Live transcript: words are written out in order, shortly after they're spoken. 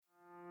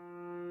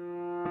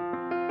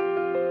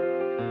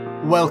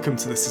Welcome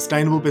to the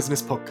Sustainable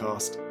Business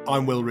Podcast.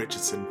 I'm Will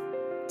Richardson.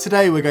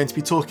 Today we're going to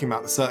be talking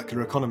about the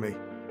circular economy.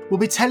 We'll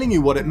be telling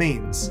you what it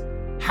means,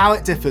 how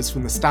it differs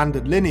from the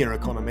standard linear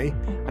economy,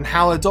 and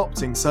how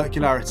adopting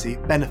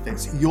circularity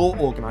benefits your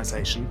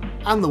organisation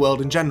and the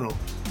world in general.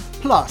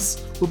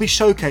 Plus, we'll be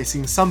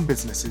showcasing some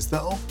businesses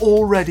that are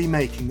already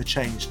making the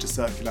change to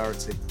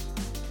circularity.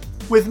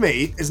 With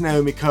me is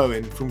Naomi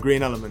Cohen from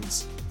Green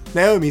Elements.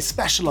 Naomi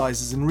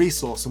specialises in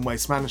resource and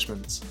waste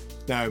management.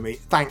 Naomi,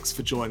 thanks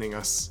for joining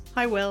us.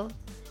 Hi, Will.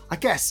 I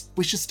guess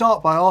we should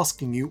start by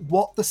asking you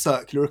what the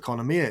circular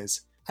economy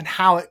is and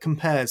how it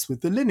compares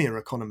with the linear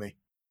economy.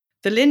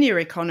 The linear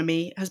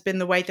economy has been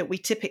the way that we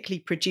typically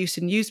produce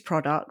and use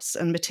products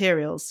and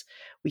materials.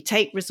 We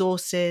take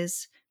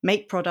resources,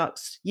 make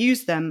products,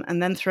 use them,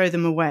 and then throw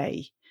them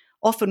away,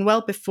 often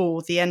well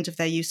before the end of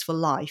their useful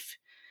life.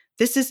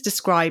 This is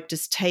described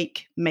as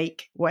take,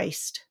 make,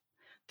 waste.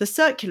 The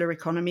circular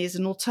economy is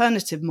an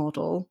alternative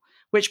model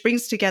which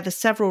brings together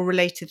several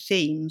related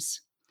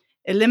themes: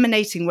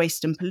 eliminating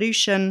waste and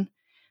pollution,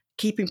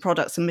 keeping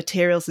products and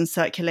materials in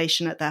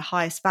circulation at their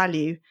highest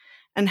value,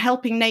 and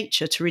helping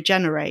nature to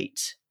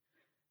regenerate.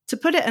 To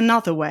put it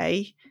another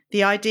way,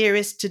 the idea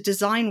is to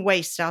design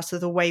waste out of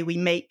the way we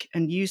make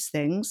and use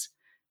things,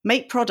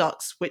 make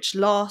products which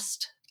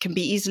last, can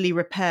be easily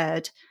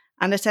repaired,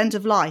 and at end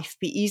of life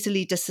be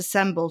easily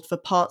disassembled for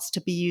parts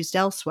to be used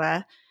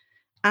elsewhere,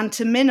 and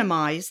to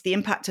minimise the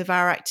impact of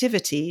our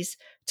activities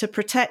to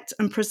protect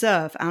and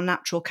preserve our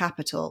natural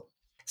capital.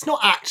 It's not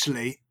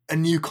actually a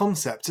new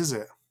concept, is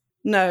it?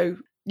 No,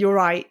 you're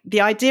right.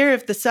 The idea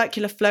of the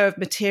circular flow of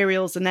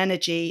materials and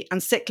energy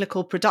and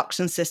cyclical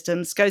production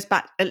systems goes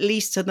back at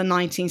least to the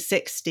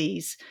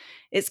 1960s.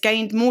 It's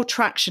gained more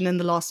traction in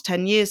the last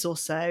 10 years or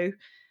so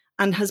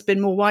and has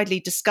been more widely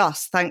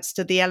discussed thanks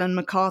to the Ellen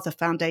MacArthur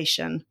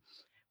Foundation,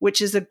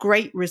 which is a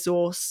great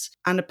resource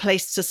and a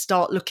place to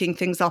start looking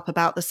things up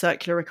about the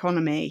circular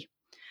economy.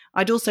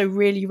 I'd also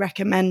really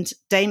recommend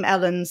Dame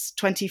Ellen's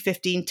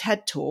 2015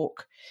 TED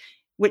Talk,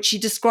 which she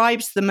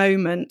describes the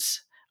moment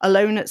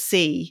alone at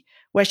sea,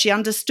 where she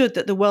understood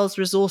that the world's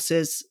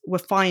resources were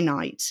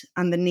finite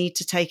and the need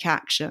to take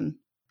action.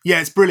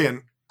 Yeah, it's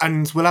brilliant.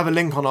 And we'll have a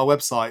link on our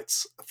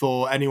website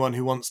for anyone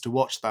who wants to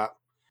watch that.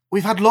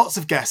 We've had lots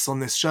of guests on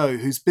this show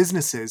whose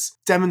businesses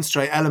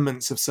demonstrate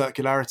elements of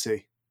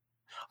circularity.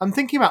 I'm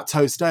thinking about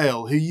Toast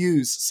Ale, who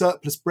use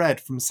surplus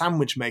bread from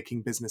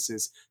sandwich-making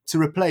businesses to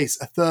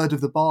replace a third of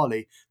the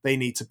barley they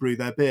need to brew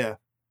their beer.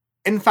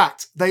 In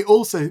fact, they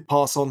also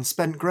pass on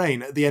spent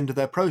grain at the end of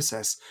their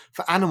process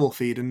for animal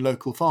feed and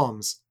local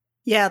farms.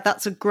 Yeah,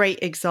 that's a great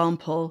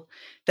example.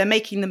 They're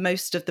making the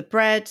most of the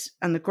bread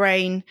and the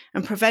grain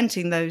and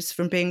preventing those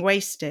from being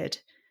wasted.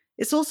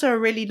 It's also a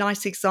really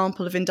nice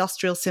example of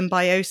industrial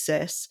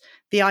symbiosis,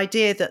 the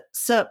idea that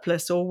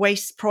surplus or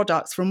waste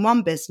products from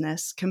one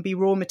business can be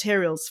raw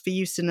materials for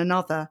use in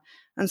another,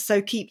 and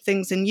so keep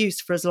things in use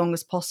for as long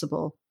as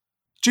possible.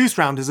 Juice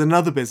Round is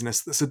another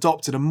business that's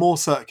adopted a more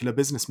circular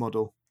business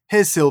model.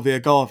 Here's Sylvia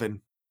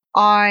Garvin.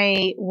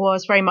 I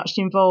was very much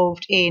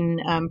involved in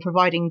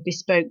providing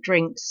bespoke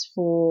drinks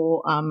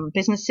for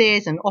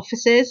businesses and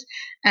offices.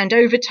 And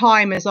over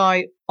time, as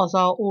our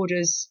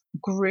orders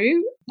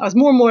grew, I was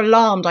more and more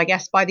alarmed, I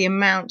guess, by the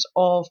amount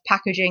of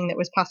packaging that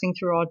was passing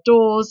through our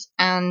doors,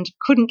 and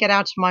couldn't get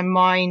out of my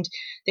mind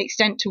the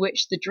extent to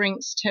which the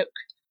drinks took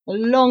a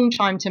long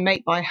time to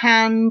make by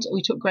hand.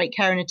 We took great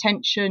care and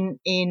attention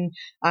in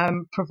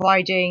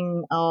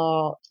providing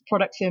our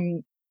products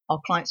in our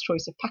client's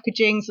choice of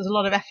packaging. So there's a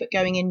lot of effort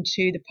going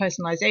into the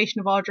personalisation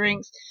of our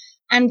drinks.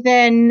 And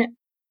then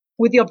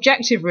with the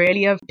objective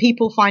really of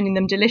people finding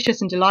them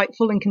delicious and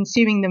delightful and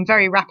consuming them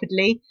very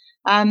rapidly.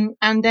 And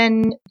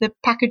then the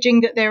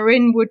packaging that they're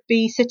in would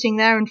be sitting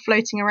there and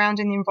floating around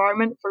in the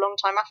environment for a long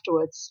time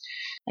afterwards.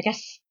 I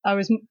guess I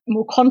was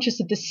more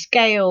conscious of the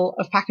scale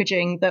of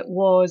packaging that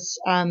was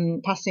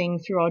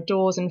passing through our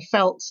doors, and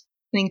felt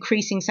an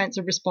increasing sense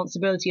of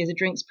responsibility as a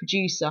drinks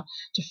producer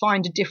to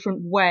find a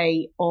different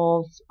way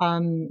of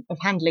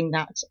handling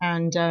that,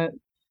 and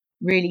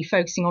really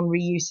focusing on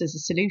reuse as a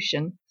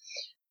solution.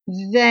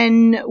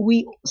 Then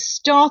we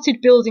started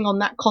building on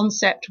that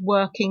concept,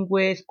 working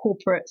with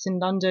corporates in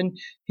London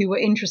who were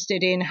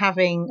interested in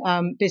having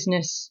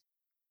business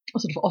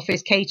or sort of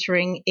office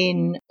catering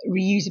in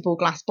reusable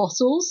glass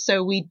bottles.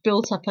 So we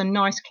built up a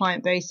nice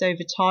client base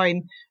over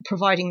time,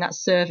 providing that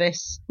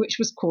service, which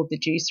was called the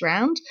Juice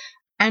Round.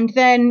 And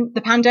then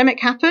the pandemic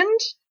happened.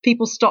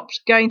 People stopped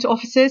going to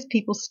offices.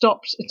 People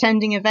stopped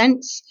attending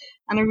events.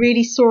 And I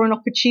really saw an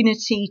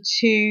opportunity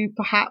to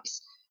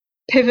perhaps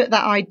pivot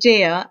that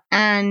idea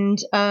and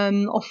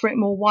offer it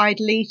more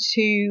widely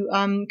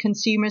to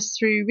consumers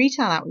through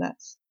retail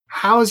outlets.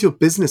 How has your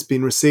business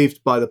been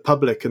received by the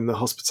public and the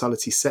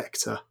hospitality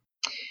sector?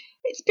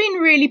 It's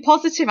been really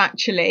positive,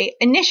 actually.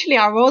 Initially,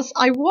 I was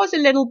a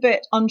little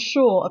bit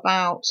unsure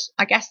about,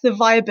 I guess, the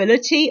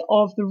viability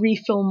of the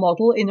refill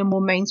model in a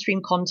more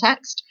mainstream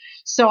context.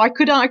 So I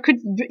could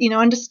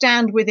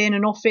understand within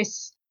an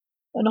office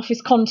an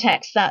office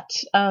context, that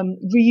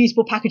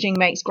reusable packaging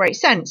makes great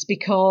sense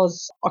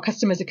because our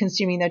customers are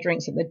consuming their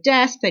drinks at the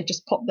desk. They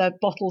just pop their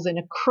bottles in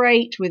a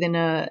crate within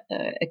a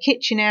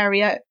kitchen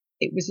area.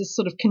 It was a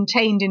sort of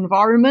contained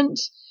environment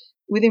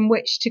within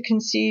which to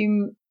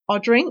consume our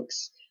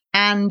drinks.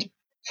 And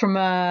from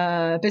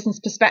a business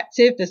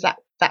perspective, there's that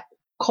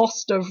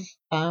cost of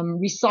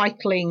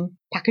recycling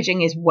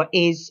packaging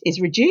is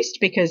reduced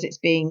because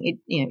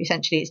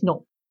essentially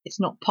it's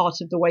not part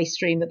of the waste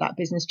stream that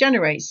business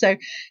generates. So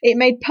it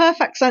made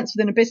perfect sense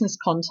within a business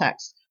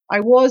context.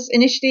 I was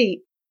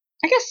initially,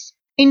 I guess,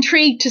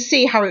 intrigued to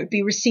see how it would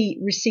be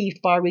received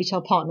by our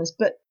retail partners,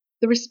 but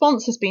the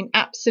response has been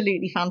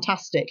absolutely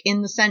fantastic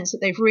in the sense that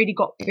they've really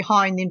got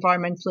behind the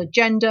environmental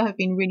agenda, have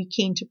been really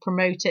keen to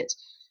promote it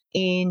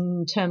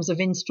in terms of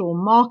in-store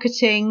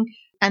marketing.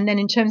 And then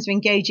in terms of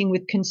engaging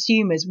with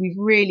consumers, we've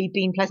really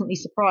been pleasantly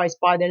surprised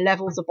by the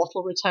levels of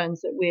bottle returns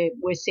that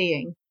we're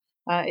seeing.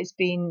 It's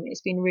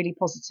been really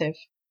positive.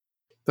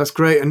 That's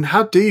great. And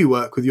how do you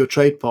work with your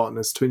trade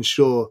partners to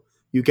ensure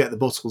you get the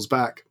bottles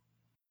back?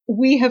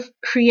 We have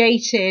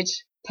created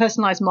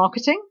personalised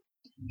marketing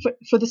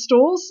for the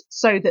stores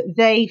so that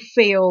they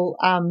feel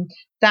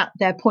that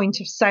their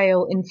point of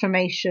sale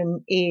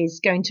information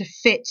is going to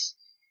fit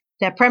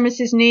their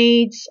premises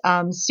needs,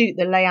 suit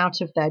the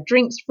layout of their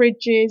drinks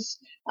fridges,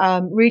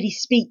 really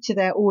speak to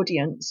their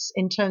audience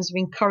in terms of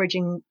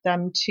encouraging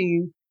them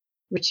to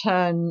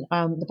return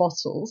the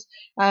bottles.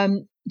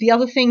 The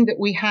other thing that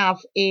we have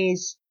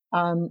is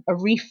a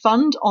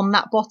refund on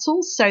that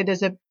bottle. So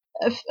there's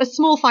a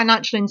small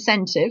financial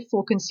incentive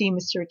for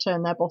consumers to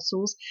return their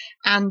bottles,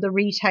 and the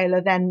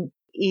retailer then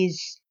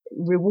is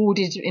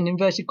rewarded, in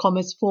inverted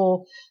commas,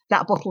 for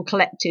that bottle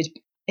collected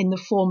in the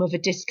form of a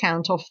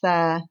discount off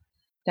their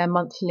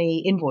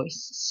monthly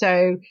invoice.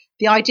 So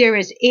the idea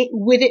is,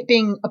 with it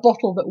being a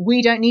bottle that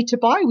we don't need to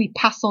buy, we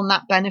pass on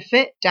that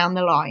benefit down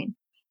the line.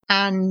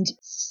 And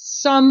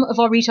some of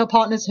our retail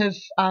partners have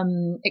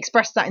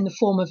expressed that in the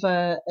form of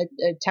a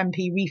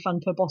 10p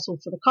refund per bottle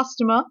for the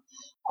customer.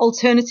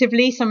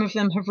 Alternatively, some of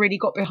them have really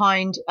got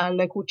behind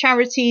local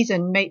charities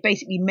and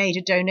basically made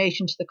a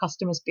donation to the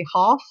customer's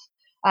behalf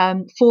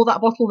for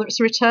that bottle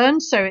that's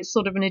returned. So it's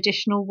sort of an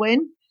additional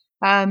win.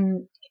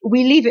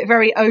 We leave it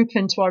very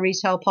open to our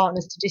retail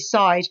partners to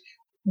decide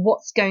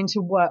what's going to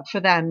work for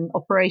them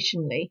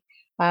operationally.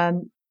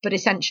 But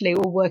essentially,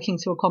 all working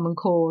to a common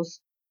cause.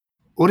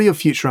 What are your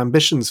future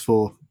ambitions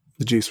for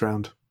the Juice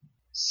Round?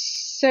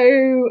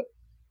 So,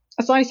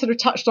 as I sort of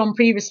touched on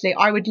previously,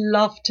 I would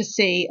love to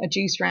see a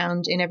Juice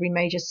Round in every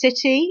major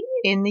city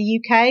in the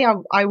UK.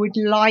 I would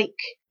like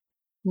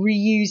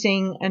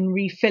reusing and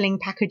refilling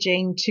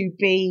packaging to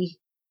be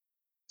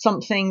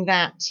something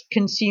that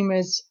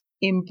consumers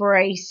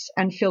embrace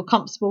and feel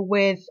comfortable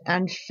with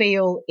and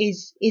feel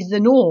is the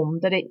norm,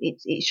 that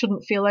it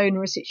shouldn't feel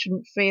onerous, it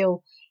shouldn't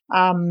feel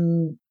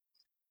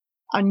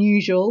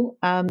unusual.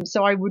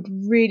 So I would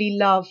really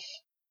love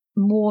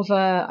more of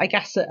a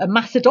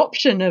mass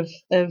adoption of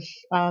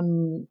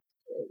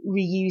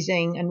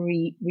reusing and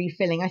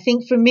refilling. I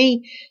think for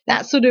me,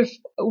 that's sort of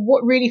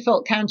what really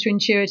felt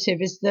counterintuitive,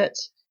 is that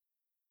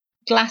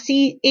glass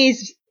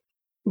is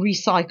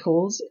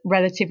recycles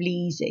relatively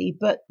easy,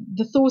 but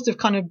the thought of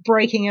kind of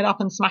breaking it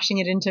up and smashing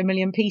it into a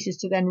million pieces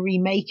to then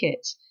remake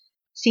it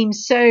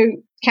seems so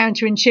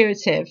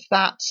counterintuitive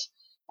that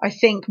I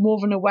think more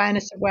of an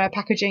awareness of where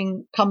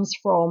packaging comes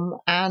from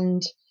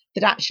and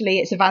that actually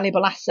it's a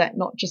valuable asset,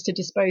 not just a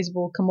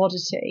disposable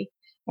commodity.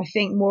 I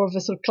think more of a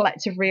sort of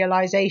collective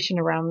realization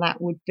around that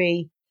would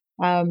be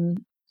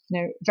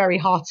very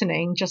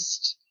heartening,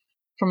 just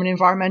from an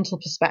environmental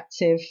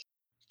perspective.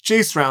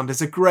 Juice Round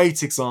is a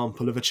great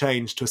example of a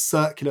change to a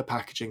circular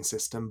packaging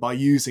system by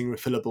using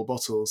refillable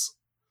bottles.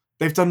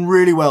 They've done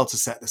really well to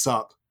set this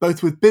up,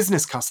 both with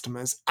business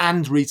customers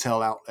and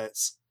retail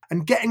outlets,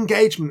 and get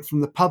engagement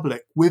from the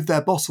public with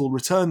their bottle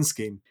return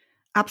scheme.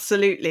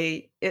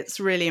 Absolutely. It's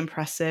really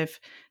impressive.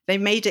 They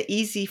made it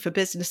easy for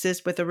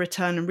businesses with a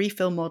return and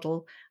refill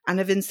model and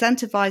have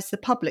incentivized the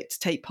public to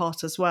take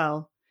part as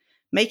well.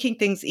 Making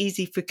things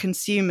easy for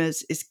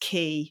consumers is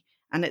key,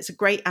 and it's a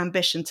great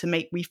ambition to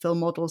make refill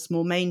models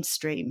more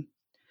mainstream.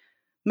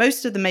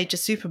 Most of the major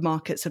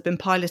supermarkets have been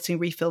piloting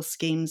refill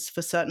schemes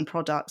for certain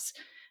products,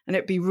 and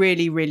it'd be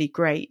really, really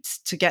great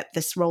to get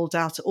this rolled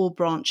out at all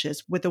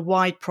branches with a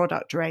wide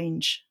product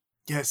range.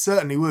 Yeah, it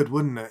certainly would,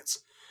 wouldn't it?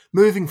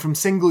 Moving from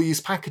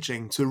single-use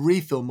packaging to a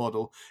refill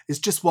model is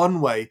just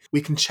one way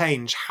we can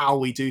change how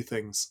we do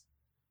things.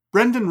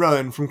 Brendan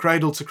Rowan from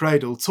Cradle to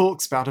Cradle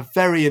talks about a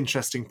very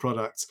interesting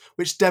product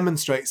which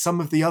demonstrates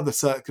some of the other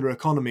circular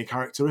economy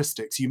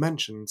characteristics you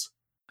mentioned.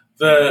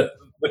 The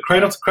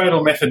Cradle to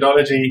Cradle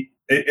methodology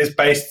is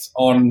based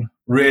on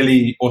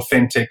really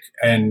authentic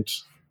and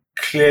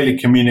clearly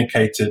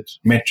communicated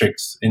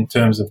metrics in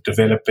terms of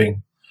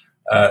developing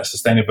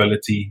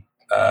sustainability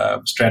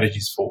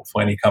strategies for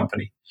any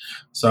company.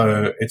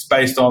 So it's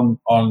based on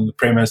the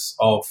premise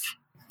of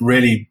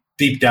really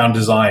deep down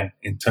design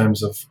in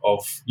terms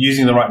of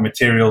using the right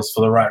materials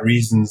for the right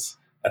reasons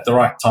at the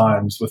right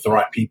times with the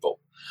right people.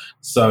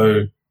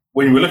 So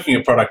when we're looking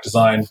at product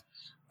design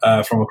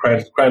from a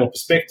cradle-to-cradle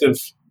perspective,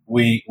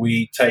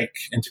 we take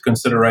into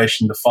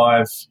consideration the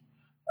 5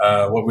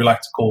 what we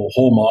like to call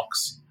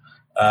hallmarks,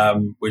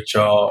 which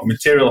are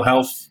material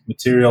health,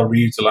 material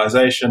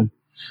reutilization,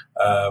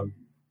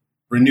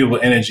 renewable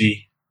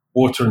energy,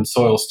 water and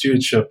soil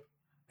stewardship,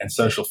 and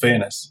social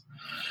fairness.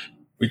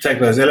 We take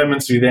those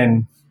elements, we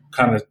then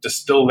kind of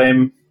distill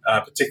them,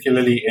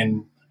 particularly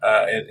in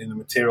the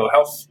material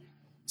health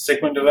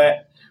segment of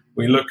that.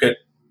 We look at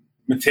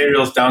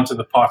materials down to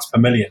the parts per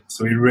million.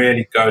 So we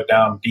really go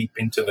down deep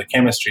into the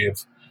chemistry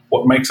of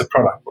what makes a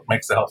product, what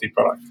makes a healthy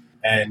product.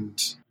 And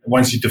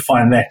once you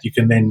define that, you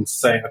can then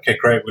say, okay,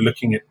 great, we're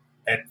looking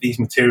at these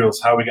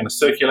materials, how are we going to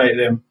circulate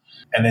them?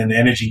 And then the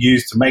energy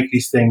used to make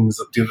these things,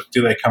 do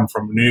they come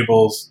from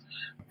renewables?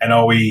 And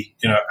are we,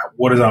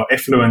 what is our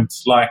effluent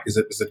like? Is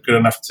it good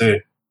enough for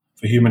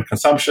human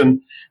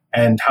consumption?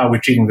 And how are we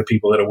treating the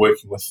people that are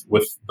working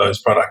with those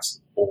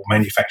products or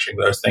manufacturing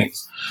those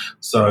things?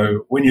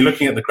 So when you're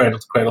looking at the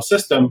cradle-to-cradle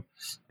system,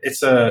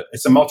 it's a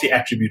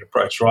multi-attribute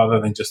approach rather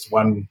than just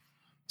one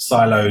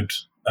siloed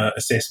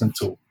assessment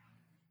tool.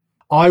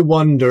 I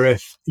wonder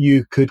if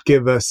you could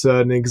give us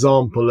an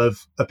example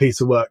of a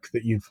piece of work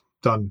that you've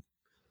done.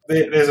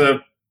 There's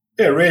a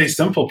really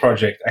simple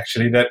project,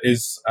 actually, that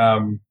is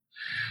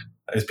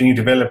being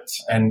developed,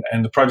 and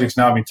the project's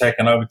now been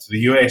taken over to the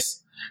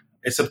US.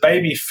 It's a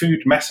baby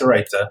food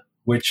macerator,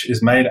 which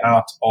is made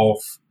out of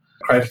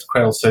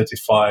cradle-to-cradle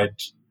certified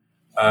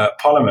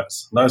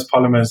polymers. Those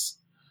polymers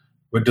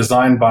were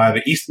designed by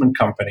the Eastman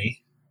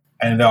Company,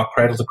 and they are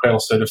cradle-to-cradle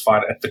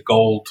certified at the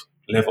gold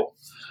level.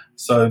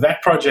 So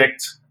that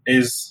project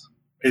is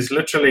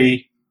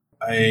literally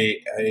a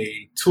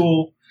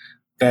tool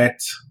that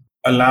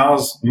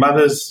allows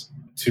mothers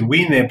to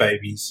wean their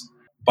babies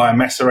by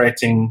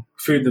macerating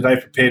food that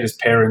they've prepared as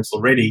parents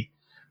already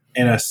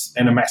in a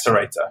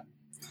macerator.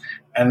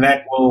 And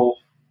that will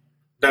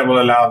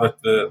allow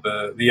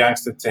the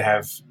youngster to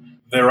have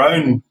their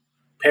own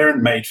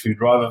parent-made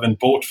food rather than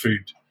bought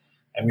food.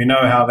 And we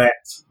know how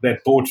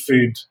that bought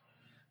food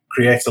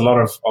creates a lot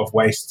of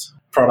waste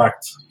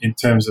product in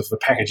terms of the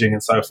packaging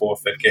and so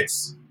forth that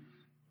gets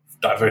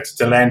diverted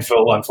to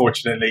landfill,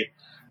 unfortunately.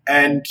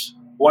 And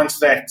once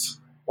that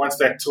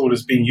tool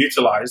is being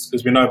utilized,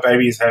 because we know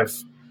babies have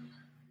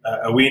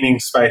a weaning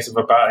space of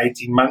about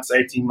 18 months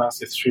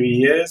to 3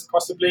 years,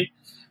 possibly.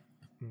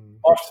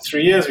 After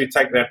 3 years, we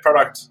take that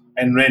product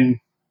and then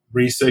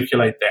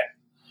recirculate that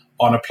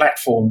on a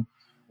platform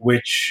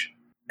which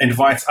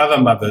invites other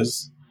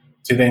mothers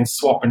to then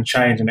swap and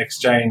change and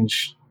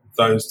exchange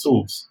those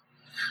tools.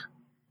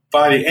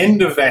 By the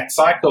end of that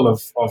cycle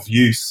of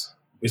use,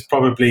 is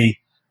probably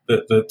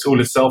the tool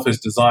itself is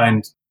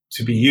designed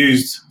to be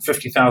used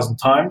 50,000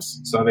 times.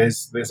 So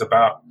there's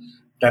about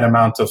that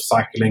amount of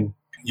cycling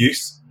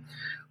use.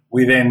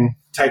 We then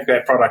take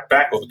that product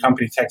back, or the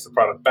company takes the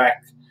product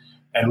back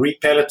and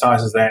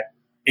repelletizes that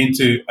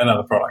into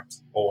another product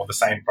or the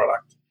same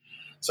product.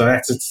 So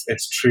that's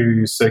its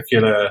true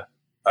circular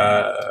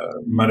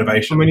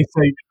motivation. And when you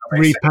say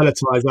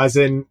repelletize, as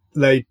in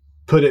they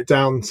put it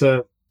down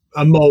to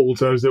a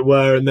mold, as it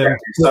were, and then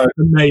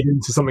made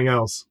into something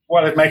else.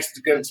 Well,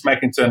 it's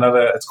making to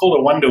another. It's called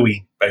a wonder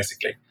wean,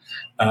 basically.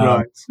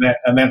 Right.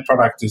 And that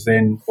product is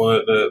then, or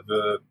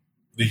the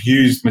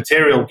used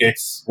material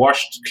gets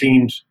washed,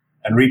 cleaned,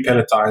 and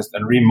repelletized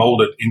and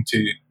remolded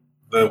into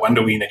the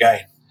wonder wean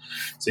again.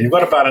 So you've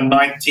got about a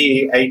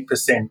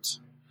 98%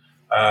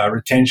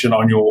 retention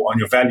on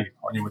your value,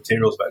 on your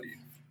materials value.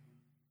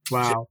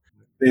 Wow.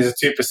 There's a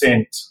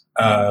 2%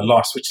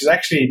 loss, which is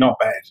actually not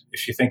bad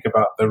if you think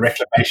about the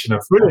reclamation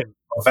of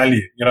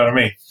value. You know what I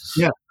mean?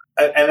 Yeah.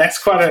 And that's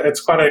quite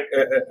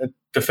a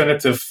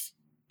definitive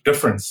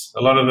difference.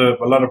 A lot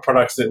of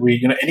products that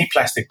any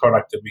plastic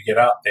product that we get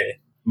out there,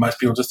 most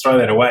people just throw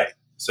that away.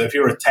 So if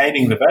you're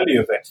retaining the value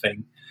of that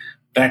thing,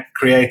 that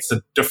creates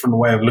a different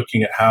way of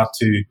looking at how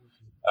to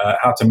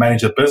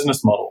manage a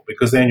business model,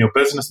 because then your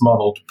business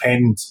model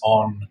depends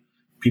on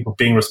people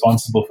being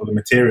responsible for the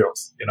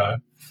materials,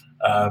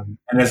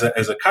 and as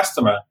a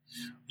customer,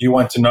 you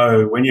want to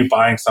know, when you're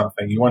buying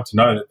something, you want to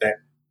know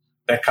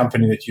that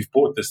company that you've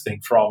bought this thing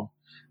from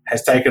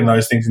has taken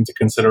those things into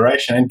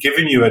consideration and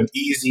given you an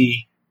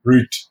easy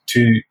route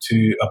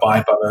to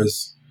abide by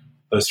those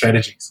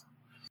strategies.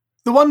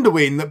 The wonder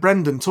wean that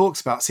Brendan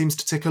talks about seems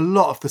to tick a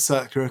lot of the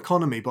circular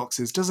economy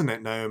boxes, doesn't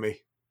it,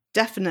 Naomi?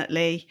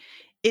 Definitely.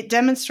 It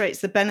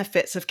demonstrates the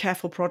benefits of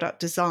careful product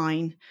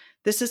design.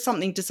 This is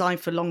something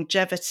designed for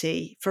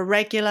longevity, for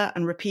regular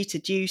and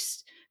repeated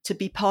use, to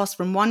be passed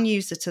from one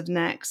user to the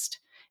next.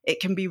 It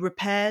can be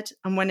repaired,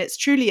 and when it's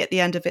truly at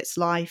the end of its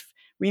life,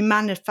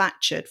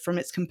 remanufactured from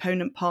its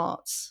component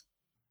parts.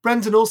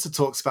 Brendan also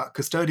talks about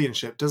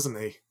custodianship, doesn't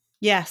he?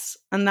 Yes,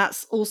 and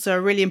that's also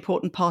a really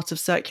important part of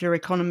circular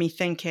economy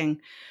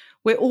thinking.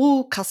 We're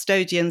all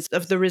custodians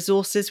of the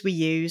resources we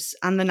use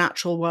and the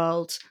natural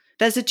world.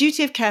 There's a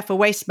duty of care for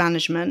waste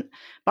management,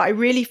 but I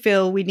really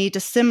feel we need a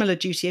similar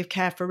duty of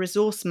care for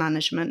resource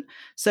management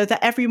so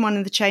that everyone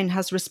in the chain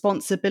has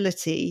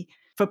responsibility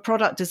for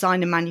product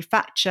design and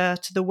manufacture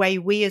to the way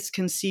we as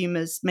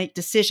consumers make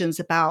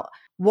decisions about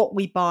what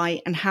we buy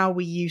and how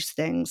we use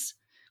things,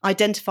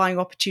 identifying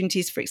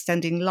opportunities for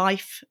extending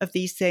life of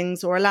these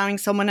things or allowing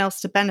someone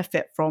else to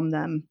benefit from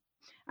them,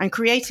 and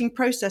creating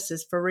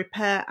processes for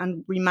repair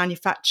and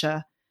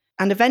remanufacture,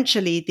 and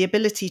eventually the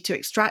ability to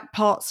extract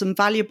parts and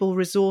valuable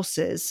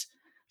resources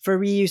for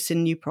reuse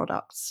in new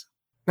products.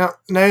 Now,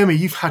 Naomi,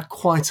 you've had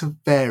quite a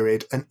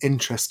varied and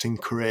interesting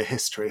career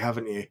history,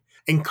 haven't you?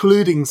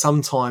 Including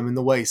some time in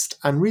the waste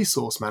and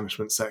resource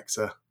management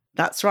sector.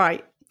 That's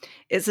right.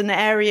 It's an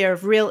area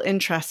of real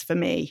interest for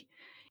me.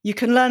 You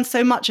can learn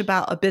so much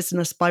about a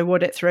business by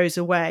what it throws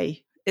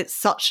away. It's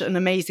such an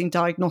amazing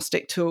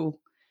diagnostic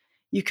tool.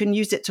 You can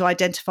use it to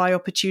identify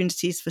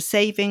opportunities for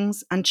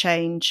savings and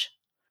change.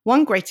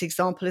 One great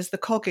example is the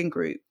Coggin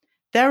Group.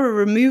 They're a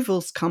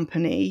removals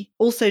company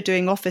also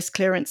doing office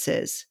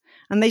clearances,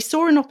 and they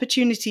saw an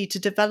opportunity to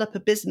develop a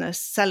business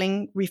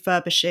selling,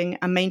 refurbishing,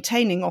 and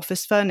maintaining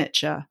office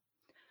furniture.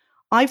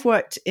 I've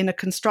worked in a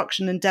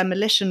construction and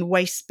demolition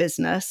waste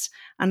business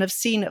and have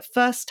seen at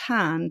first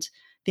hand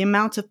the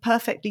amount of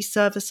perfectly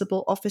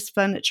serviceable office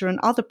furniture and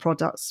other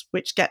products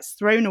which gets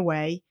thrown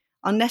away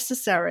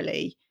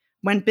unnecessarily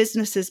when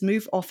businesses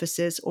move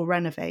offices or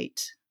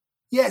renovate.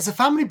 Yeah, it's a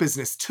family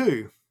business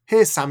too.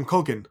 Here's Sam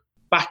Coggin.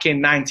 Back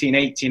in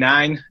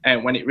 1989,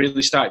 when it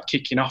really started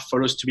kicking off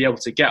for us to be able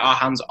to get our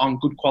hands on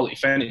good quality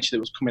furniture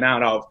that was coming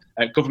out of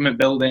government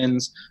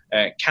buildings,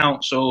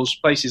 councils,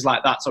 places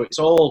like that. So it's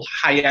all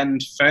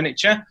high-end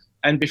furniture.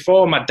 And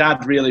before my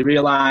dad really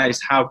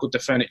realised how good the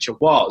furniture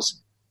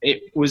was,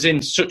 it was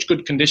in such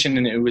good condition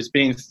and it was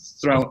being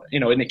thrown,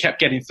 and it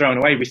kept getting thrown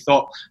away. We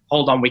thought,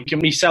 hold on, we can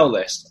resell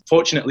this.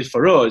 Fortunately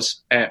for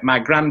us, my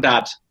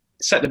granddad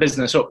set the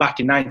business up back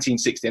in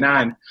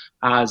 1969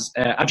 as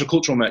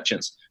agricultural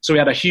merchants. So we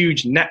had a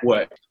huge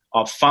network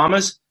of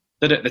farmers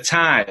that at the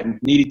time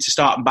needed to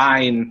start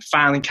buying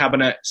filing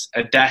cabinets,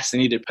 a desk, they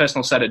needed a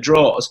personal set of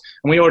drawers.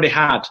 And we already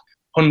had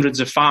hundreds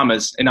of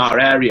farmers in our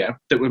area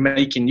that were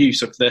making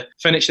use of the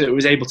furniture that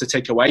was able to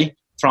take away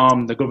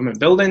from the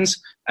government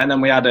buildings. And then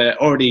we had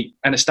already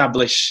an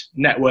established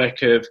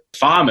network of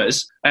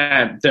farmers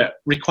that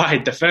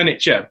required the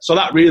furniture. So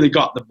that really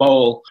got the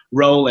ball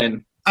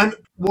rolling. And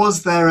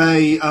was there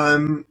a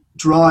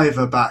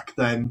driver back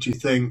then, do you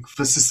think,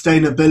 for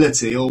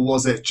sustainability, or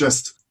was it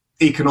just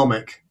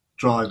economic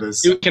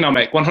drivers?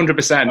 Economic,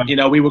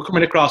 100%. We were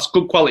coming across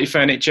good quality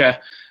furniture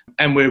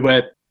and we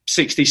were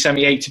 60,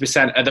 70,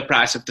 80% of the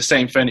price of the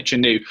same furniture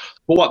new.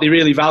 But what they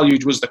really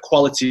valued was the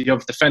quality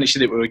of the furniture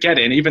that we were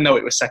getting, even though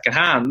it was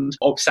second-hand,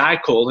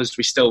 upcycled, as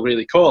we still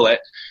really call it.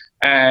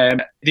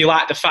 They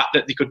liked the fact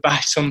that they could buy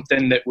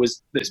something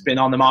that's been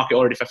on the market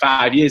already for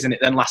 5 years and it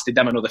then lasted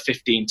them another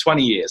 15,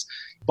 20 years.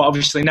 But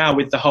obviously now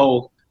with the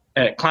whole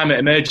climate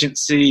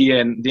emergency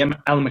and the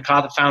Ellen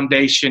MacArthur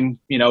Foundation,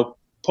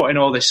 putting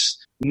all this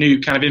new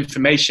kind of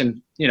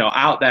information,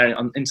 out there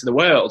into the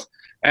world,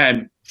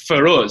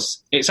 for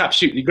us, it's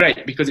absolutely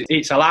great because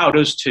it's allowed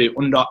us to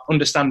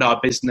understand our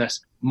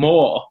business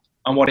more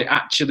and what it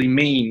actually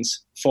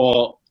means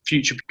for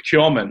future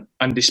procurement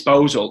and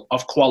disposal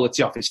of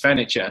quality office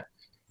furniture.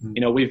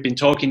 We've been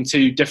talking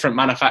to different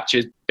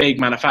manufacturers,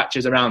 big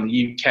manufacturers around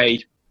the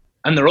UK,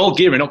 and they're all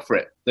gearing up for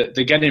it.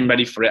 They're getting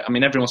ready for it. I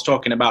mean, everyone's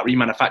talking about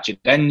remanufactured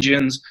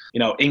engines,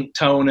 ink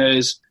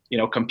toners,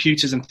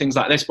 computers and things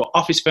like this, but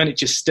office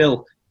furniture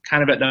still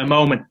kind of at the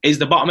moment is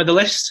the bottom of the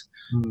list.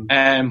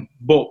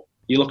 But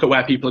you look at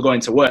where people are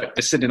going to work,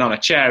 they're sitting on a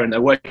chair and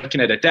they're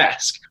working at a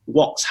desk.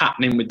 What's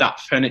happening with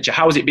that furniture?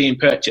 How is it being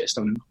purchased?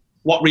 And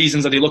what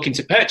reasons are they looking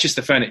to purchase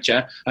the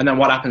furniture? And then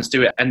what happens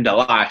to it end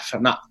of life?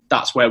 And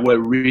that's where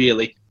we're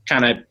really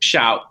kind of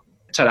shout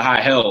to the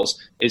high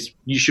hills is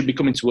you should be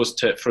coming to us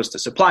for us to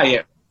supply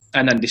it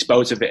and then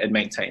dispose of it and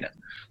maintain it.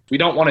 We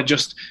don't want to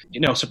just,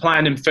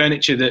 supplying them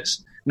furniture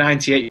that's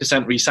 98%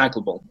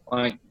 recyclable.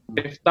 Like,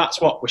 if that's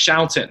what we're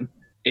shouting,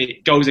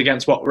 it goes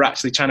against what we're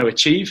actually trying to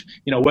achieve.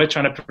 We're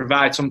trying to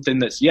provide something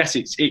that's, yes,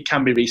 it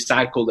can be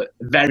recycled at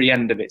the very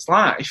end of its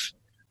life,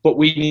 but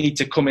we need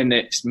to come in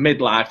its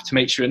midlife to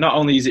make sure not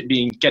only is it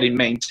getting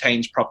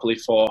maintained properly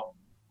for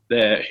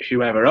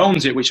whoever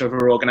owns it,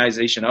 whichever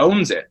organisation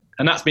owns it,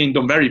 and that's being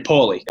done very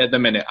poorly at the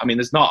minute. I mean,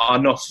 there's not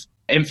enough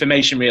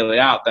information really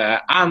out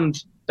there,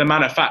 and the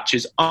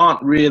manufacturers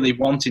aren't really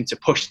wanting to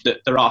push that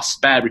there are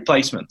spare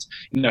replacements.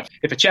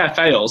 If a chair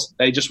fails,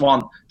 they just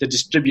want the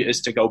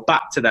distributors to go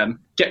back to them,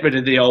 get rid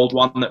of the old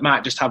one that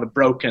might just have a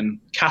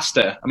broken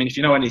caster. I mean, if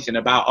you know anything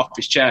about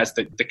office chairs,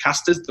 the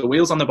casters, the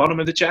wheels on the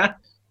bottom of the chair,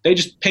 they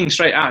just ping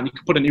straight out and you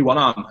can put a new one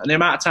on. And the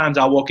amount of times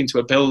I'll walk into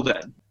a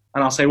building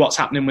and I'll say, what's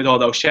happening with all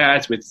those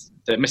chairs with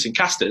the missing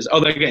casters?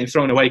 Oh, they're getting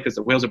thrown away because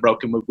the wheels are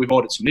broken. We've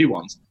ordered some new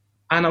ones.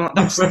 And I'm like,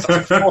 that's a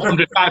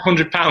 £400,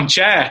 £500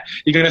 chair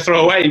you're going to throw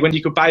away when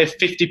you could buy a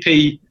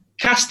 50p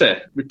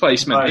caster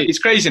replacement. Right. It's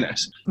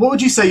craziness. What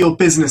would you say your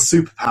business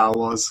superpower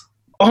was?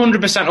 100%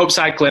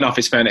 upcycling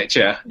office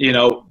furniture.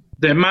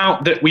 The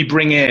amount that we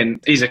bring in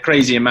is a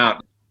crazy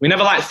amount. We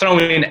never like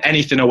throwing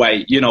anything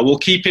away. We'll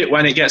keep it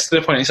when it gets to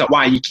the point. It's like,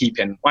 why are you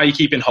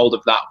keeping hold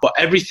of that? But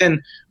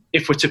everything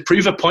if we're to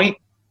prove a point,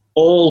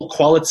 all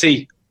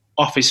quality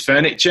office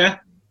furniture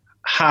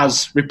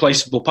has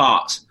replaceable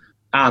parts.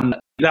 And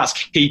that's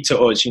key to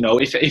us.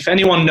 If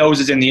anyone knows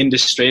us in the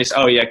industry, it's,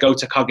 go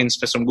to Coggins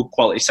for some good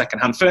quality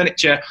second-hand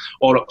furniture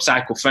or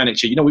upcycle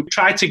furniture. We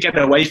try to get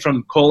away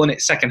from calling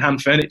it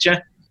second-hand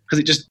furniture because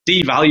it just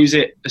devalues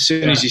it as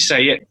soon as you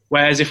say it.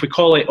 Whereas if we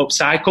call it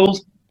upcycled,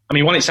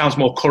 one, it sounds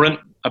more current.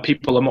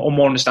 People are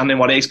more understanding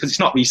what it is because it's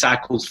not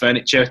recycled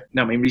furniture.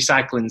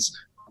 Recycling's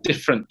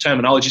different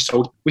terminology.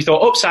 So we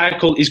thought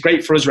upcycle is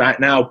great for us right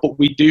now, but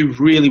we do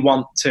really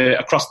want to,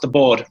 across the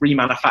board,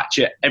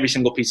 remanufacture every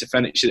single piece of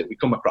furniture that we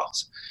come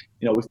across.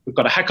 We've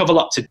got a heck of a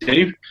lot to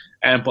do,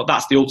 but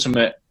that's the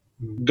ultimate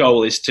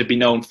goal, is to be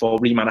known for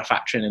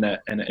remanufacturing in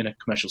a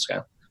commercial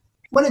scale.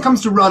 When it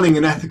comes to running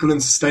an ethical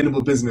and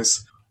sustainable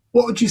business,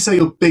 what would you say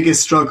your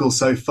biggest struggle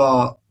so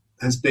far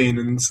has been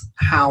and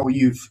how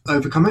you've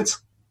overcome it?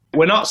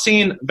 We're not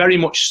seeing very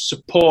much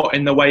support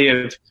in the way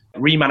of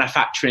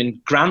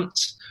remanufacturing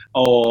grants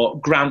or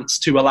grants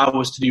to allow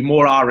us to do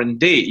more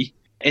R&D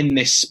in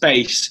this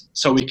space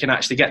so we can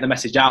actually get the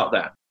message out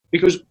there.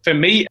 Because for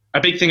me, a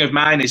big thing of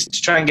mine is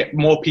to try and get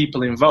more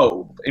people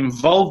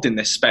involved in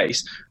this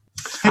space.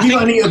 Have you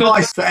got any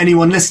advice for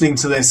anyone listening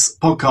to this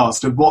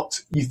podcast of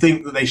what you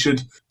think that they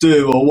should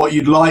do or what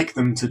you'd like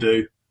them to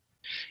do?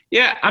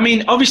 Yeah,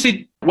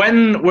 obviously,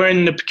 when we're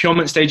in the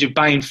procurement stage of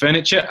buying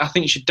furniture, I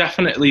think you should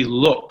definitely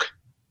look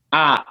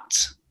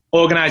at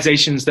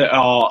organisations that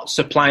are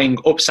supplying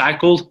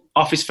upcycled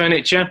office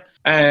furniture,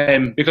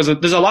 because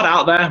there's a lot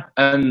out there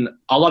and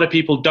a lot of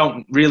people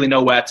don't really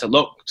know where to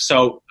look.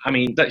 So,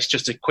 that's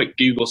just a quick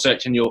Google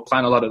search and you'll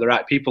find a lot of the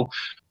right people.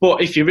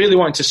 But if you really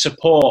want to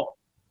support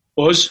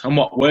us and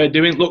what we're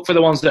doing, look for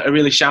the ones that are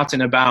really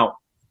shouting about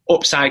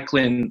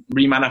upcycling,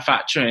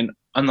 remanufacturing,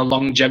 and the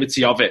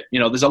longevity of it.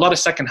 There's a lot of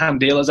second-hand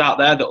dealers out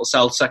there that will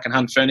sell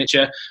second-hand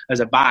furniture as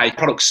a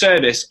byproduct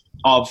service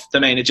of the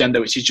main agenda,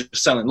 which is just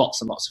selling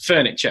lots and lots of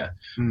furniture.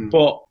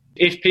 But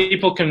if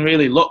people can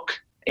really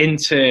look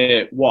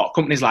into what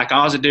companies like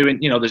ours are doing,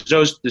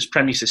 there's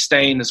Premier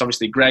Sustain, there's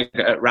obviously Greg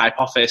at Ripe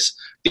Office.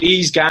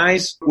 These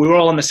guys, we're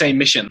all on the same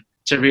mission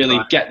to really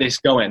get this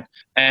going.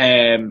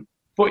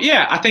 But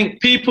yeah, I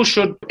think people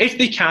should, if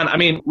they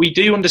can, we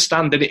do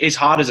understand that it is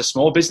hard as a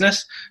small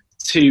business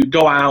to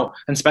go out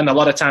and spend a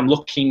lot of time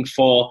looking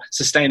for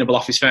sustainable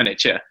office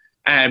furniture.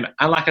 And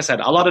like I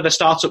said, a lot of the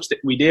startups that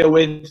we deal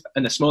with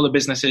and the smaller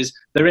businesses,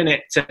 they're in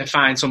it to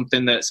find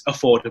something that's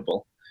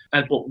affordable.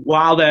 But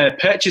while they're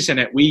purchasing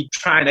it, we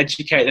try and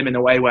educate them in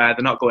a way where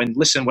they're not going,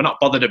 listen, we're not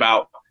bothered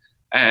about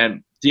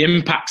the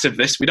impacts of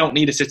this. We don't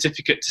need a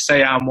certificate to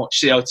say how much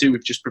CO2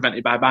 we've just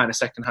prevented by buying a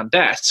second-hand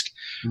desk.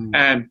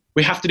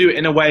 We have to do it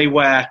in a way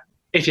where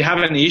if you have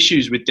any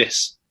issues with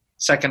this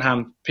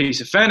second-hand piece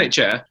of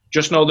furniture,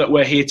 just know that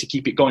we're here to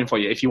keep it going for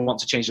you. If you want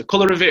to change the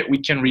colour of it, we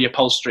can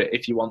reupholster it.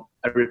 If you want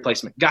a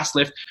replacement gas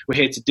lift, we're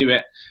here to do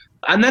it.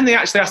 And then they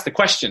actually ask the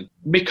question,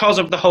 because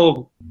of the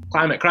whole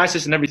climate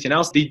crisis and everything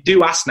else, they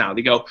do ask now.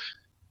 They go,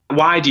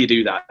 why do you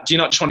do that? Do you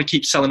not just want to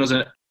keep selling us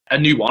a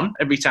new one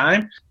every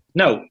time?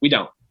 No, we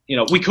don't.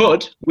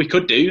 We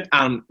could do,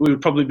 and we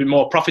would probably be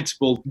more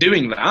profitable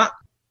doing that.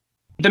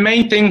 The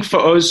main thing for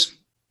us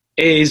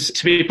is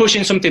to be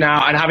pushing something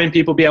out and having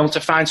people be able to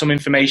find some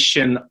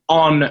information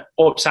on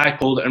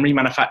upcycled and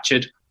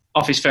remanufactured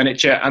office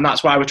furniture, and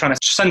that's why we're trying to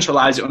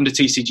centralise it under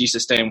TCG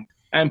Sustain.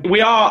 And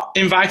we are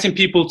inviting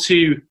people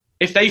to,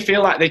 if they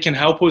feel like they can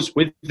help us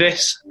with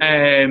this,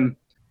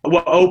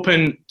 we're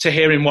open to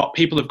hearing what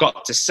people have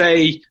got to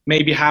say,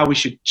 maybe how we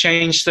should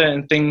change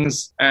certain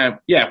things.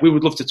 We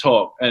would love to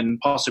talk and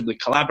possibly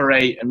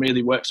collaborate and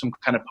really work some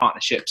kind of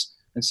partnerships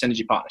and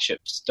synergy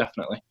partnerships,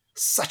 definitely.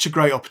 Such a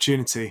great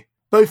opportunity,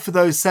 both for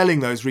those selling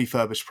those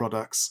refurbished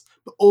products,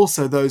 but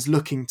also those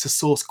looking to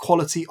source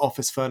quality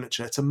office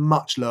furniture at a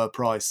much lower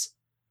price.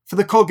 For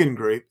the Coggin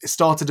Group, it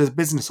started as a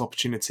business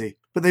opportunity,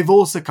 but they've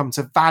also come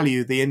to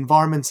value the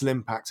environmental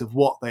impact of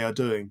what they are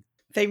doing.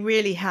 They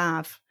really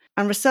have.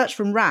 And research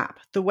from WRAP,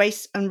 the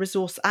Waste and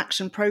Resource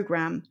Action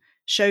Programme,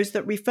 shows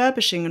that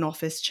refurbishing an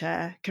office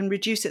chair can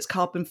reduce its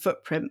carbon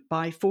footprint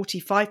by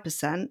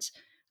 45%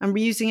 and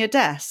reusing a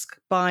desk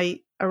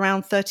by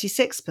around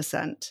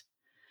 36%.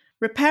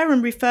 Repair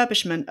and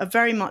refurbishment are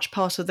very much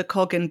part of the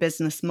Coggin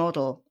business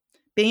model.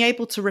 Being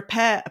able to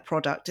repair a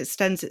product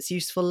extends its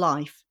useful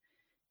life.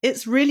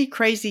 It's really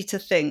crazy to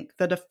think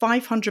that a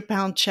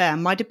 £500 chair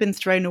might have been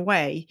thrown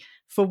away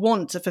for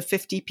want of a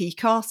 50p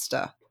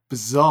caster.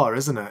 Bizarre,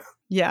 isn't it?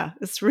 Yeah,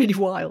 it's really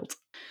wild.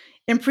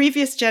 In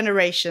previous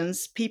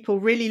generations, people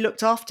really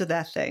looked after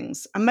their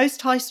things, and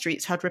most high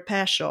streets had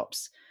repair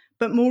shops.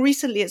 But more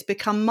recently, it's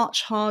become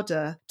much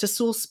harder to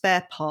source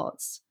spare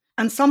parts.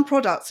 And some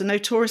products are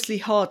notoriously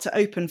hard to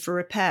open for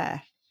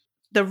repair.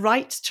 The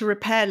right to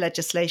repair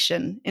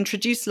legislation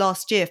introduced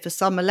last year for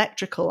some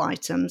electrical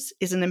items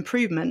is an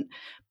improvement,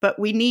 but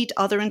we need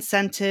other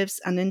incentives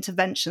and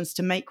interventions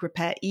to make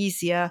repair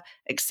easier,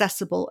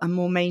 accessible, and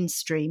more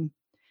mainstream,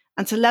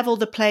 and to level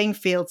the playing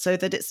field so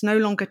that it's no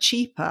longer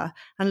cheaper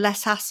and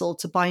less hassle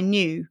to buy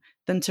new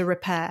than to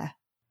repair.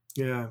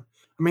 Yeah.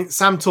 I mean,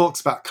 Sam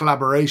talks about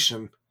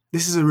collaboration.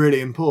 This is a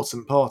really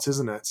important part,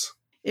 isn't it?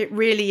 It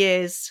really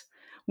is.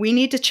 We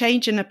need a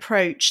change in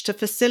approach to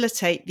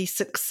facilitate the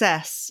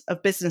success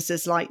of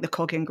businesses like the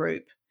Coggin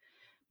Group.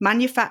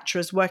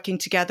 Manufacturers working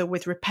together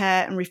with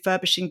repair and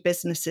refurbishing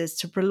businesses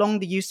to prolong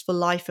the useful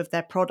life of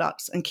their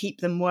products and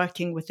keep them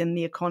working within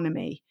the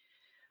economy.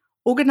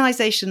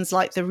 Organisations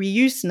like the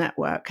Reuse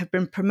Network have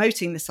been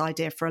promoting this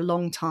idea for a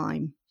long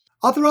time.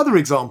 Are there other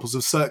examples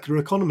of circular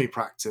economy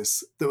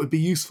practice that would be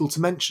useful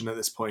to mention at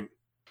this point?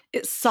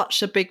 It's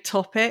such a big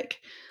topic,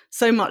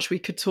 so much we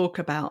could talk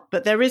about,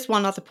 but there is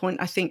one other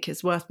point I think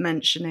is worth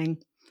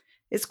mentioning.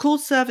 It's called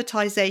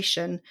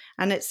servitization,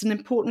 and it's an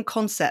important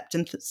concept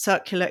in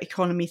circular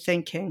economy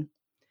thinking.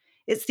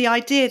 It's the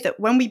idea that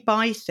when we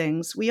buy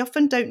things, we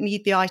often don't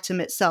need the item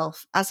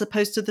itself, as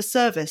opposed to the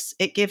service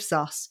it gives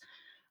us.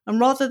 And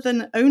rather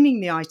than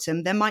owning the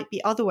item, there might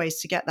be other ways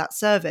to get that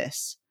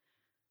service.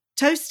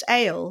 Toast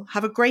Ale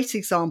have a great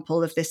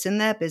example of this in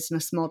their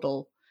business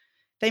model.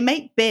 They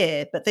make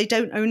beer, but they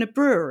don't own a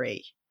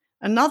brewery.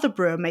 Another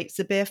brewer makes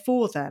the beer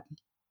for them.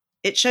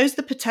 It shows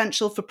the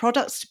potential for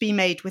products to be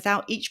made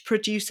without each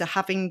producer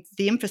having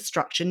the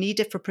infrastructure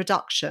needed for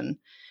production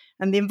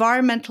and the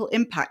environmental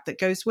impact that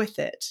goes with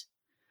it.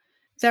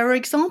 There are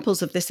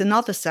examples of this in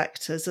other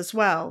sectors as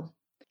well,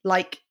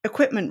 like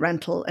equipment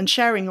rental and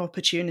sharing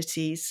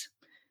opportunities.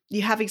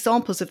 You have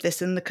examples of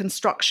this in the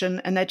construction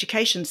and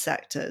education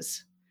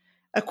sectors.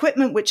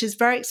 Equipment which is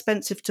very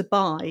expensive to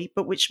buy,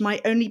 but which might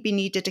only be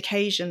needed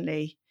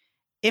occasionally.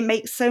 It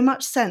makes so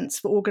much sense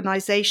for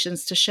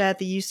organisations to share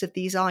the use of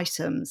these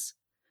items.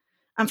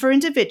 And for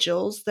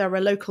individuals, there are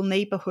local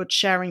neighbourhood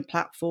sharing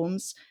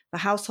platforms for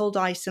household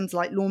items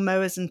like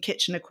lawnmowers and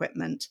kitchen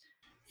equipment.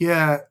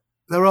 Yeah,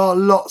 there are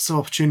lots of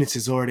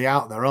opportunities already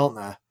out there, aren't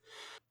there?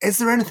 Is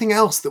there anything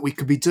else that we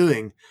could be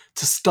doing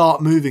to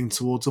start moving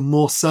towards a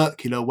more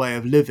circular way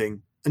of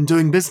living and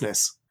doing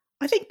business?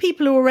 I think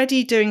people are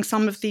already doing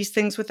some of these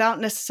things without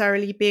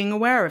necessarily being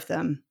aware of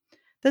them.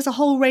 There's a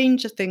whole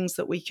range of things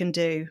that we can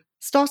do,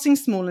 starting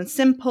small and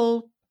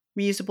simple,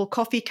 reusable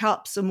coffee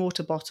cups and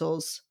water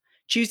bottles,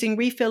 choosing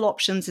refill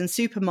options in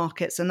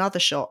supermarkets and other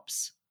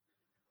shops.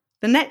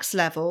 The next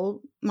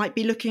level might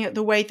be looking at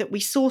the way that we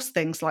source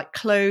things like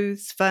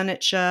clothes,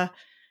 furniture,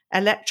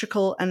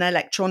 electrical and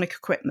electronic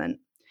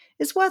equipment.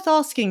 It's worth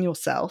asking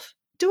yourself,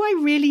 do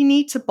I really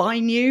need to buy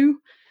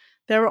new?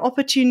 There are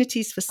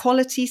opportunities for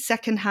quality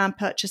second-hand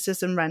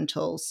purchases and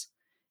rentals.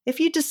 If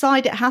you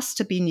decide it has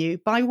to be new,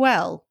 buy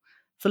well,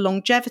 for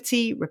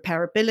longevity,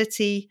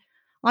 repairability,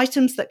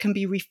 items that can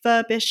be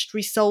refurbished,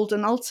 resold,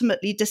 and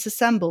ultimately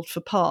disassembled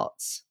for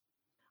parts.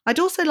 I'd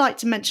also like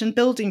to mention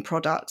building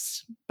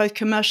products, both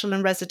commercial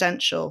and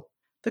residential.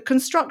 The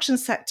construction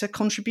sector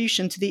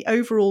contribution to the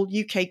overall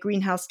UK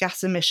greenhouse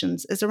gas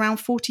emissions is around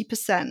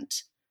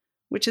 40%,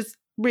 which is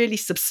really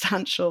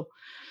substantial.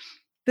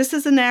 This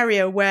is an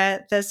area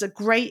where there's a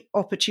great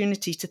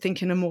opportunity to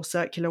think in a more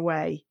circular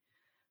way.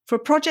 For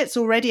projects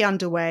already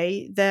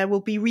underway, there will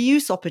be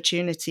reuse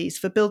opportunities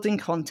for building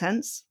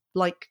contents,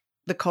 like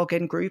the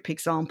Coggin Group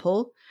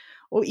example,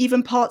 or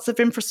even parts of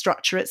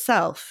infrastructure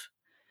itself.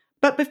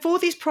 But before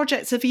these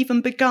projects have even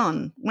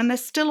begun, when they're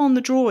still on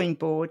the drawing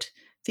board,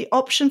 the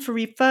option for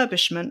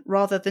refurbishment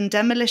rather than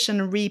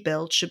demolition and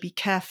rebuild should be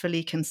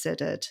carefully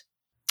considered.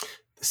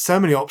 There's so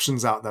many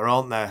options out there,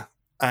 aren't there?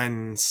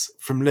 And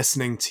from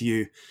listening to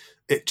you,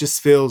 it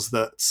just feels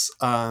that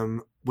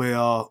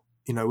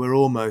we're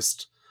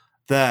almost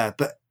there.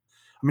 But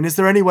I mean, is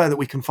there anywhere that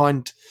we can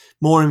find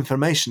more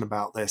information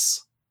about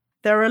this?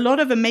 There are a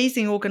lot of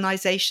amazing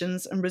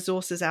organisations and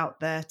resources out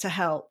there to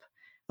help,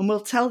 and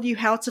we'll tell you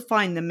how to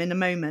find them in a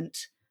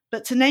moment.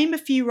 But to name a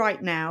few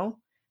right now,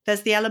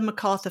 there's the Ellen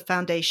MacArthur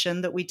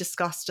Foundation that we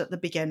discussed at the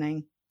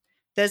beginning.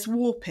 There's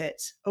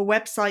Warpit, a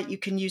website you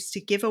can use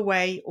to give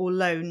away or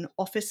loan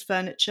office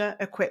furniture,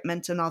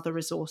 equipment, and other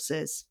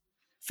resources.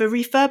 For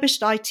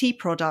refurbished IT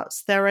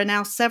products, there are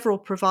now several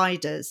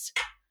providers.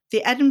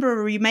 The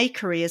Edinburgh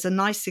Remakery is a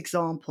nice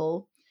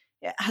example.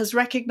 It has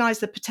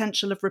recognised the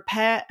potential of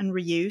repair and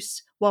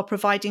reuse while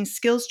providing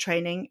skills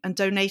training and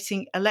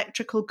donating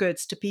electrical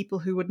goods to people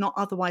who would not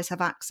otherwise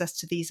have access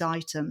to these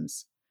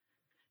items.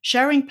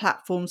 Sharing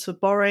platforms for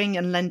borrowing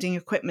and lending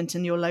equipment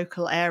in your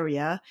local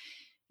area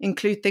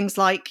include things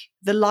like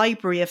the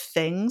Library of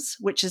Things,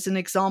 which is an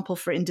example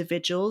for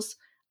individuals,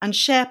 and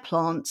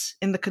SharePlant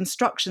in the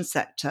construction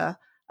sector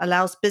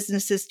allows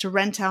businesses to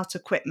rent out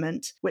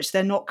equipment which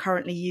they're not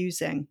currently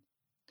using.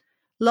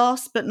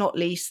 Last but not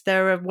least,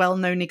 there are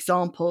well-known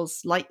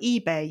examples like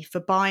eBay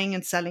for buying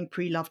and selling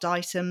pre-loved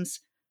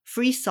items,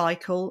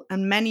 FreeCycle,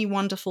 and many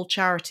wonderful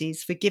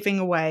charities for giving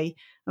away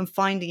and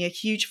finding a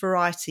huge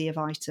variety of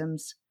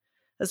items,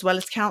 as well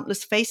as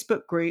countless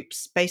Facebook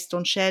groups based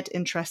on shared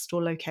interest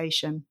or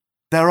location.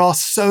 There are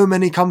so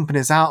many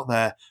companies out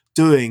there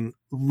doing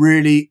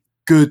really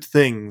good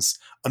things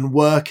and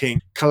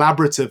working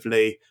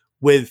collaboratively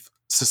with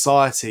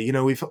society. You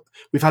know,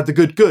 we've had the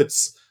Good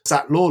Goods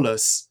at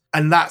Lawless,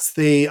 and that's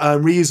the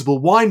reusable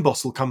wine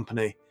bottle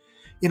company.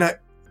 You know,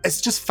 It's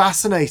just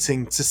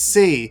fascinating to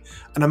see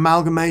an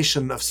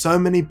amalgamation of so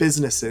many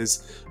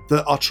businesses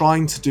that are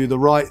trying to do the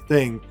right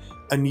thing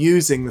and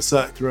using the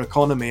circular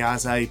economy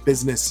as a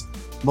business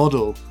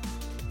model.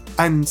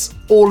 And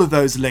all of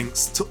those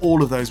links to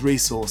all of those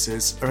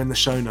resources are in the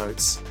show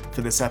notes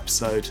for this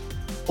episode,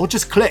 or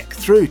just click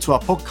through to our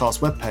podcast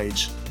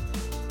webpage.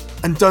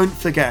 And don't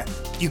forget,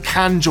 you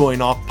can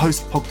join our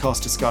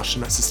post-podcast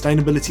discussion at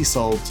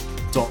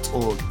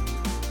sustainabilitysolved.org.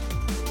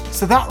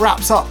 So that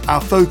wraps up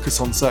our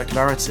focus on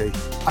circularity.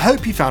 I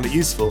hope you found it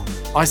useful.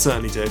 I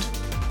certainly did.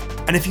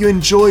 And if you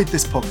enjoyed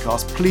this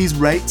podcast, please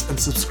rate and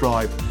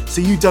subscribe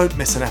so you don't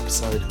miss an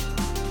episode.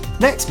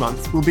 Next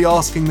month, we'll be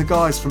asking the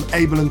guys from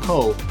Abel &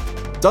 Cole,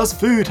 does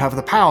food have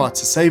the power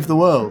to save the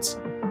world?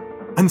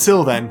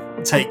 Until then,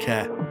 take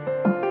care.